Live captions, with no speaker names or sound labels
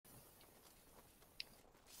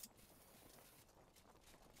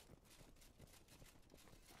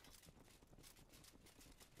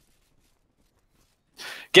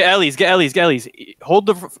Get Ellies, get Ellies, get Ellies. Hold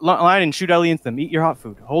the line and shoot Ellie into them. Eat your hot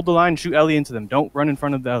food. Hold the line and shoot Ellie into them. Don't run in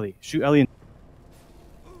front of the Ellie. Shoot Ellie.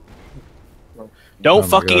 Don't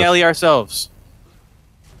fucking Ellie ourselves.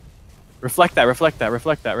 Reflect that, reflect that,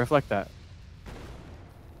 reflect that, reflect that.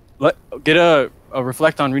 Get a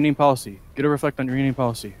reflect on rename policy. Get a reflect on rename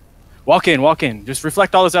policy. Walk in, walk in. Just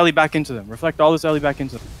reflect all this Ellie back into them. Reflect all this Ellie back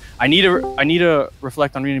into them. I need a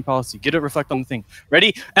reflect on rename policy. Get a reflect on the thing.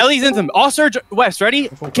 Ready? Ellie's into them. All surge west. Ready?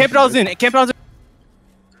 Camp it all in. Camp it all in.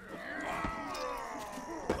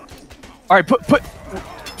 All right,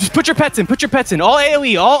 just put your pets in. Put your pets in. All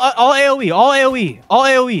AOE. All AOE. All AOE. All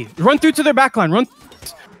AOE. Run through to their backline. Run.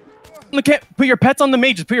 Put your pets on the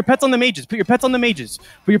mages. Put your pets on the mages. Put your pets on the mages.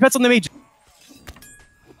 Put your pets on the mages.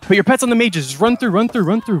 Put your pets on the mages. Just run through, run through,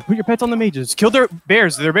 run through. Put your pets on the mages. Kill their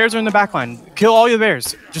bears. Their bears are in the backline. Kill all your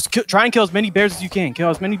bears. Just try and kill as many bears as you can. Kill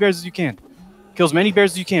as many bears as you can. Kill as many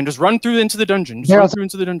bears as you can. Just run through into the dungeon. Just run through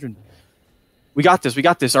into the dungeon. We got this. We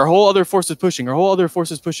got this. Our whole other force is pushing. Our whole other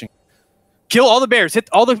force is pushing. Kill all the bears. Hit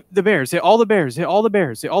all the bears. Hit all the bears. Hit all the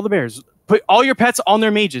bears. Hit all the bears. Put all your pets on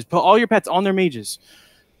their mages. Put all your pets on their mages.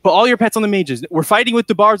 Put all your pets on the mages. We're fighting with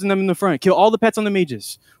Debars and them in the front. Kill all the pets on the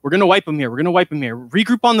mages. We're going to wipe them here. We're going to wipe them here.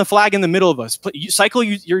 Regroup on the flag in the middle of us. Cycle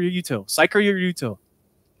your util. Cycle your util.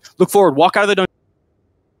 Look forward. Walk out of the dungeon.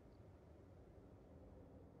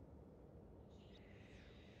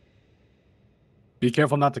 Be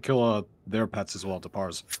careful not to kill their pets as well,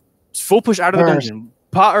 Debars. Full push out of the dungeon.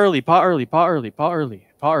 Pot early, pot early, pot early, pot early,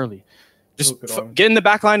 pot early. Just get in the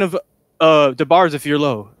back line of Debars if you're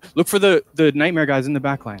low. Look for the nightmare guys in the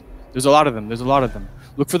back line. There's a lot of them. There's a lot of them.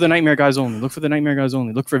 Look for the nightmare guys only. Look for the nightmare guys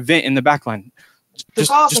only. Look for Vint in the back line.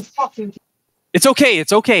 It's okay.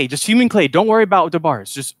 It's okay. Just human clay. Don't worry about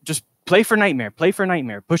Debars. Just play for nightmare. Play for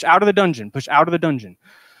nightmare. Push out of the dungeon. Push out of the dungeon.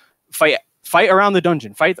 Fight around the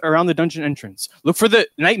dungeon. Fight around the dungeon entrance. Look for the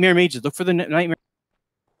nightmare mages. Look for the nightmare.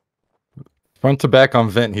 Front to back on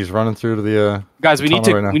Vint. He's running through to the guys. We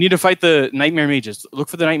need to fight the nightmare mages. Look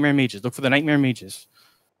for the nightmare mages. Look for the nightmare mages.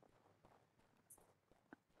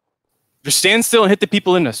 Just stand still and hit the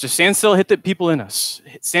people in us. Just stand still, hit the people in us.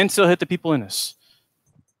 Stand still, hit the people in us.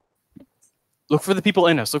 Look for the people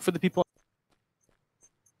in us. Look for the people.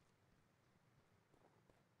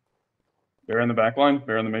 Bear in the back line.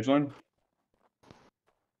 Bear in the mage line.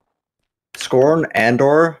 Scorn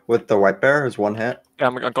and/or with the white bear is one hit. Yeah,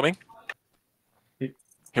 I'm coming.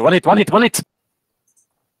 Hey, one hit.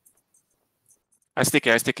 I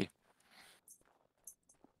sticky.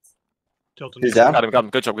 He's down. Got him.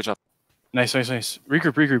 Good job. Nice.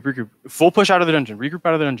 Regroup. Full push out of the dungeon. Regroup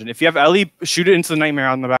out of the dungeon. If you have Ellie, shoot it into the nightmare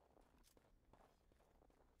out in the back.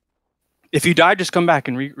 If you die, just come back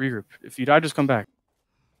and regroup. If you die, just come back.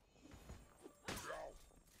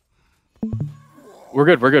 We're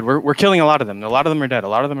good. We're killing a lot of them. A lot of them are dead. A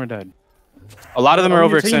lot of them are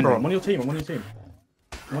overextended. I'm on your team. I'm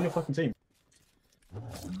on your fucking team.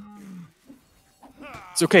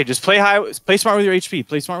 It's okay. Just play high. Play smart with your HP.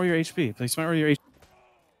 Play smart with your HP.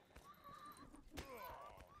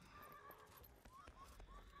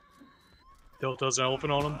 Tilt doesn't open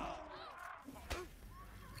on him.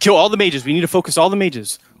 Kill all the mages. We need to focus all the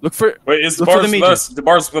mages. Look for. Wait, is Debars with us?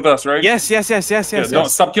 Debars with us, right? Yes. No,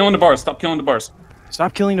 stop killing Debars. Stop killing Debars.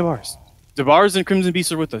 Stop killing Debars. Debars and Crimson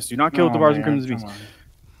Beast are with us. Do not kill Debars and Crimson Beast.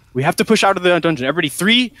 We have to push out of the dungeon. Everybody,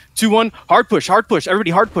 3, 2, 1. Hard push.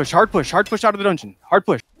 Everybody, hard push out of the dungeon. Hard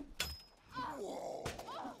push.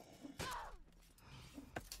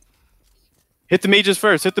 Hit the mages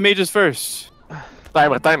first.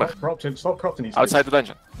 Timer. Stop corrupting these. Outside the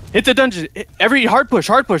dungeon. Hit the dungeon. Every hard push. Just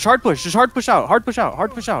hard push out. Just hard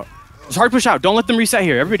push out. Don't let them reset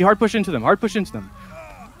here. Everybody hard push into them.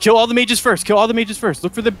 Kill all the mages first.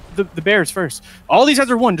 Look for the bears first. All these guys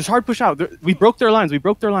are one. Just hard push out. We broke their lines. I'm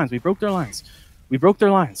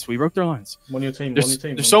on your team.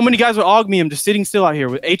 There's so many guys with Ogmium just sitting still out here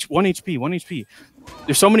with 1 HP.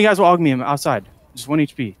 There's so many guys with Ogmium outside. Just 1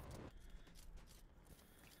 HP.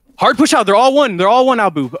 Hard push out. They're all one,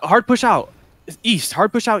 Albu. Hard push out. East.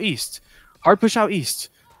 Hard push out east.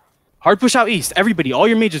 Everybody, all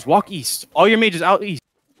your mages walk east. All your mages out east.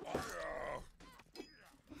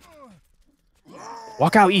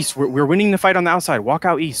 Walk out east. We're winning the fight on the outside. Walk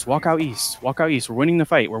out east. We're winning the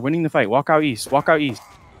fight. Walk out east.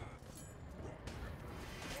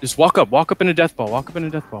 Just walk up in a death ball.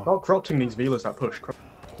 Stop corrupting these Velas that push.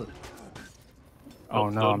 Oh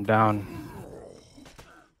no, I'm down.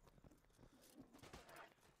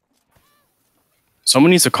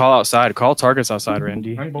 Someone needs to call outside. Call targets outside,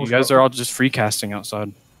 Randy. You guys are all just free casting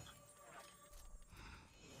outside.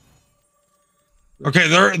 Okay,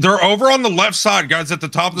 they're over on the left side, guys, at the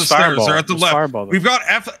top of the stairs. They're at the left. We've got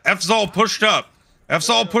F-Zal pushed up.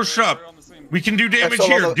 F-Zal pushed up. We can do damage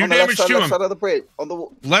here. Do damage to him. Left side of the bridge. On the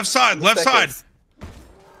left side. Left side.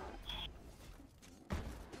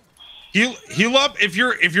 Heal up. If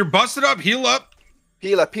you're busted up, heal up.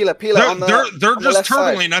 Peeler. They're just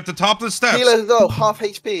turtling at the top of the steps. Peeler though, half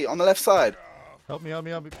HP on the left side. Help me.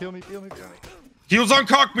 Peel me. Heals on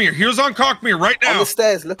Cockmere right now. On the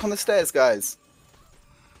stairs. Look on the stairs, guys.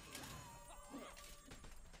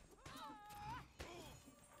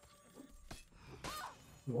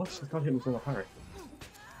 What? I can't hit him from a parry.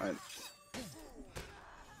 Right.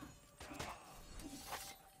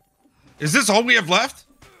 Is this all we have left?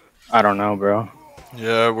 I don't know, bro.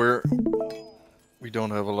 Yeah, we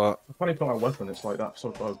don't have a lot. I can't even put our weapon. It's like that.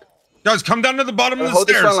 So bugged. Guys, come down to the bottom of the Hold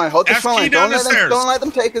stairs. This front line. Hold this front line. Don't let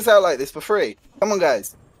them take us out like this for free. Come on,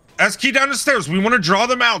 guys. S-key down the stairs. We want to draw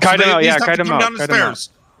them out. Kite so them out, they yeah, have kite to them come out, down the kite them stairs.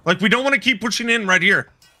 Like, we don't want to keep pushing in right here.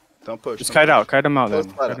 Don't push. Just kite out them out then.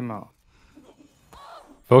 Kite them out.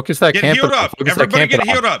 Focus that Get camp. healed up. Everybody get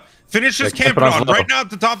healed up. Finish this camping on right now at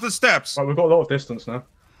the top of the steps. Right, we've got a lot of distance now.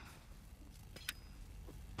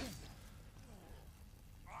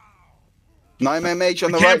 Nine-man mage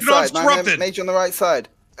on the right side. Nine-man mage on the right side.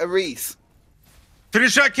 Reese.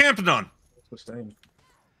 Finish that Campadon. Sustained.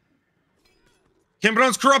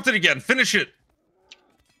 Campadon's corrupted again. Finish it.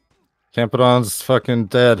 Campadon's fucking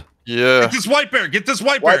dead. Yeah. Get this white bear. Get this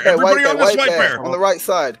white bear. Everybody on this white bear. On the right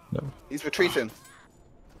side. He's retreating.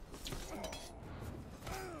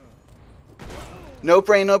 No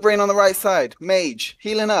brain on the right side. Mage,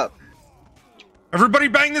 healing up. Everybody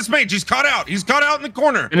bang this mage. He's caught out. He's caught out in the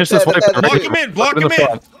corner. Finish this white bear. Block him in. Block him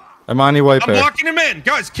in. Amani white bear. I'm blocking him in.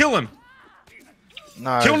 Guys, kill him.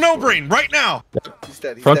 Nice. Kill No Brain right now. He's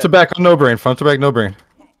dead. He's Front dead. to back on No Brain. Front to back No Brain.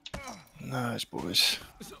 Nice, boys.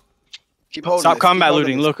 Keep holding. Stop combat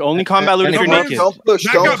looting. Look, only combat looting if you're naked. Don't push.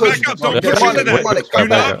 Don't push. Don't push into that. Do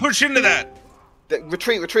not push into that.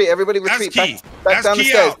 Retreat. Everybody retreat. S-key. Back down the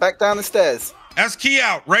stairs. Back down the stairs. S-key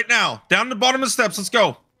out right now. Down the bottom of the steps. Let's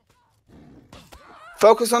go.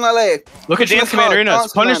 Focus on LA. Look at Dance Commander in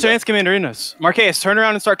us. Punish Dance Commander in us. Marquez, turn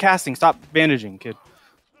around and start casting. Stop bandaging, kid.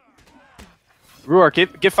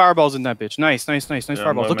 Ruark, get fireballs in that bitch. Nice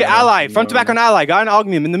fireballs. Look at Ally. Front to back on Ally. Guy on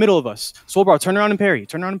Ogmium in the middle of us. Soulbro, turn around and parry.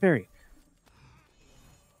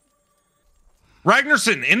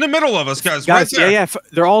 Ragnarsson in the middle of us, guys. Guys, right there. yeah.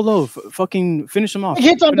 They're all low. Fucking finish them off.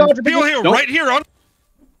 Hits on Dodger. Peel here, right here.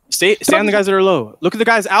 Stay on the guys that are low. Look at the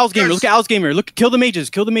guys. Owl's Gamer. Look at Owl's Gamer. Kill the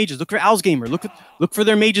mages. Look for Owl's Gamer. Look for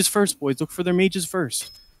their mages first, boys. Look for their mages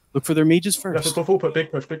first. Look for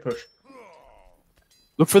big push.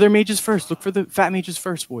 Look for their mages first. Look for the fat mages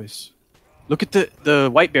first, boys. Look at the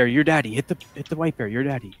white bear. Your daddy. Hit the white bear. Your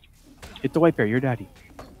daddy. Hit the white bear. Your daddy.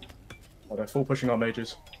 Oh, they're full pushing our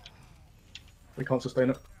mages. We can't sustain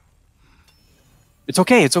it. It's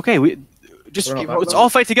okay. Let's all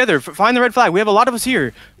fight together. Find the red flag. We have a lot of us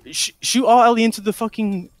here. Shoot all Ellie into the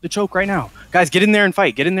choke right now, guys. Get in there and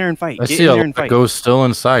fight. I see a lot goes still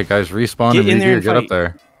inside, guys. Respawn and review. Get up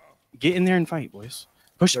there. Get in there and fight, boys.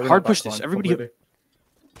 Hard push this. Everybody.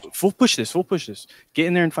 Full push this. Get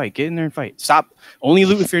in there and fight. Stop. Only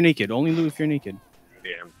loot if you're naked. Damn.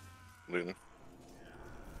 Looting.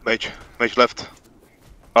 Mage left.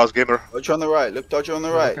 House Gamer. Dodger on the right. Look, Dodger on the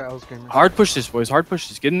right. Hard push this, boys.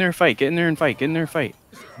 Get in there and fight.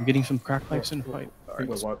 I'm getting some crack pipes in the fight. I think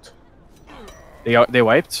we're wiped. They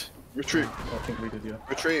wiped? Retreat. I think we did, yeah.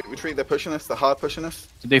 Retreat. They're pushing us. They're hard pushing us.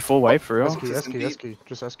 Did they full wipe for real? Esky.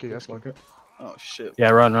 Just Esky. Like it. Oh shit.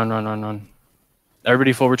 Yeah, run.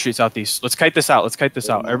 Everybody full retreat southeast. Let's kite this out.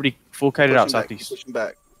 Everybody full kite it out southeast. Pushing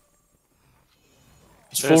back.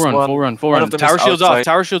 Just full run. Tower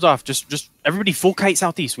shields off. Just everybody full kite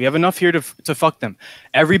southeast. We have enough here to fuck them.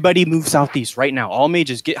 Everybody move southeast right now. All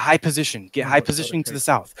mages get high position. Get high positioning to the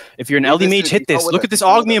south. If you're an LD mage, hit this. Look at this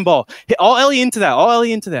Ogmium ball. Hit all Ellie into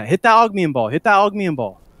that. Hit that Ogmium ball. Hit the Ogmium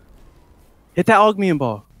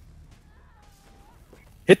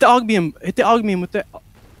with the.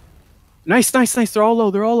 Nice. They're all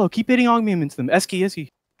low. Keep hitting Ogmium into them. Esky.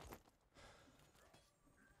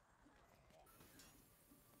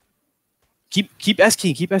 Keep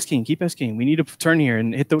esking. We need to turn here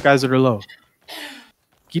and hit the guys that are low.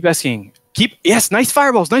 Keep esking. Yes, nice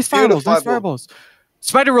fireballs.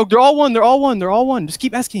 Spider Rogue, they're all one. Just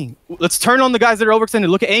keep esking. Let's turn on the guys that are overextended.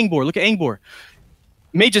 Look at Angbor.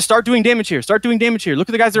 Mages, start doing damage here. Look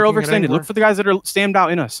at the guys that are overextended. Look for the guys that are stammed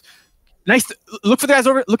out in us. Nice. Look for the guys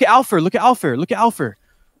over. Look at Alpha.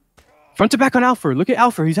 Front to back on Alpha. Look at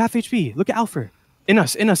Alpha. He's half HP. Look at Alpha. In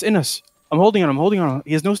us. I'm holding on him.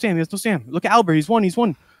 He has no stam. Look at Albert. He's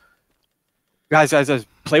one. Guys,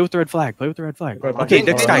 play with the red flag. Play with the red flag. Right, Okay, right,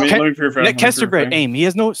 next right. guy. Let me prove it, let me Kester prove Brett, it. aim. He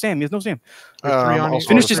has no Sam. He has no Sam.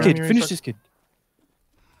 Finish this kid. Finish this kid.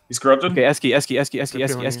 He's corrupted. Okay, Esky.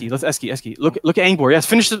 Let's Esky. Look at Angbor. Yes,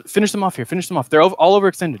 finish them off here. Finish them off. They're all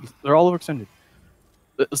overextended. They're all overextended.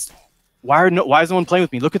 Why is no one playing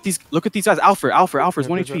with me? Look at these guys. Alfred is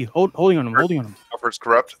 1 HP. Holding on him. Alfred's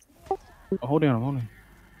corrupt. Holding on him.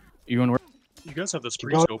 You want to work? You guys have this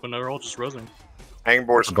priest open. They're all just resing.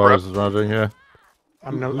 Hangboard's Bars corrupt. is running, yeah.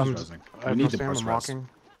 We need to I'm walking.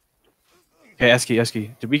 Okay,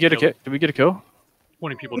 Esky. Did we get a kill?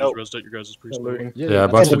 20 people just resed at your guys' priest. Yeah, a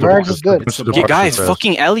bunch of Debars is good. Yeah, guys,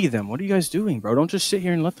 fucking Ellie them. What are you guys doing, bro? Don't just sit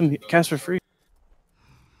here and let them cast for free.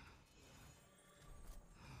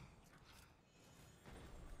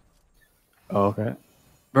 Oh, okay.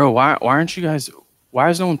 Bro, why aren't you guys? Why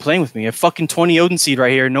is no one playing with me? I have fucking 20 Odin seed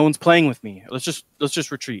right here. No one's playing with me. Let's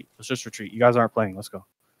just retreat. You guys aren't playing. Let's go.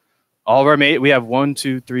 All of our we have 1,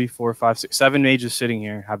 2, 3, 4, 5, 6, 7 mages sitting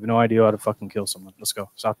here. Have no idea how to fucking kill someone. Let's go.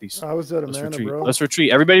 Southeast. I was at a mana, retreat. bro. Let's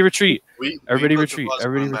retreat. Everybody retreat. Everybody retreat.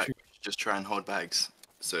 Just try and hold bags.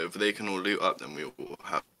 So if they can all loot up, then we will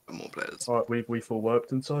have more players. Alright, we full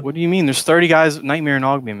worked inside. What do you mean? There's 30 guys, Nightmare and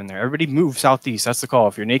Ogbeam in there. Everybody move southeast. That's the call.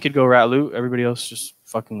 If you're naked, go rat loot. Everybody else just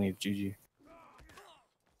fucking leave. GG.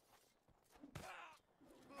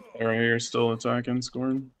 Right here, still attacking,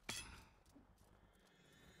 Scorn.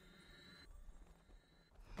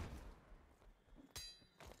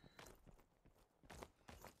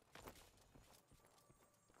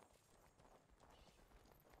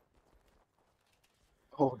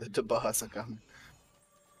 Oh, the Debars are coming.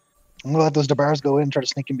 I'm gonna let those Debars go in, try to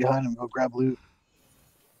sneak in behind them, go grab loot.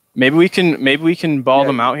 Maybe we can ball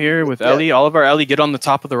them out here with Ellie. All of our Ellie get on the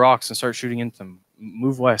top of the rocks and start shooting into them.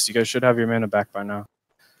 Move west. You guys should have your mana back by now.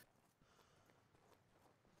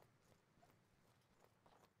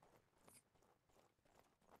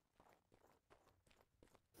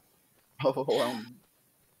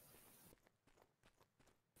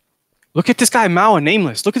 Look at this guy Mao and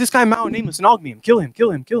Nameless. And Ogbeam. Kill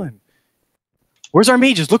him. Where's our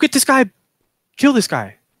mages? Look at this guy. Kill this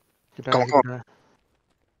guy. Come on.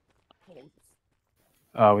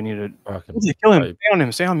 Oh, we need to kill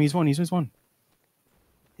him. Stay on him. He's one. He's dead.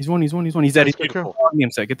 He's dead.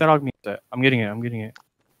 Ogbeam set. Get that Ogbeam set. I'm getting it.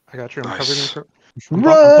 I got you. I'm covering him. I'm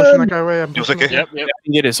pushing that guy away. I'm pushing okay. Yep.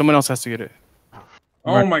 Get it. Someone else has to get it.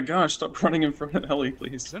 Oh my gosh, stop running in front of Ellie,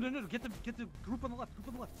 please. No. Get the group on the left.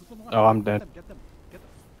 Oh, I'm dead. Get them.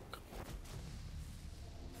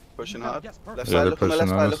 Pushing hard. Yes, Left Yeah, side, they're look on the pushing left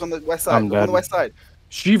side, us. look on the west side, I'm look on dead. the west side.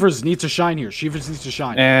 Shivers needs to shine here. Shivers needs to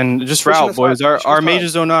shine. And just Pushing route, us boys. hard, pushing Our us hard.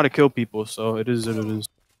 mages don't know how to kill people, so it is what it is.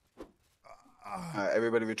 Alright,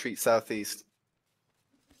 everybody retreat southeast.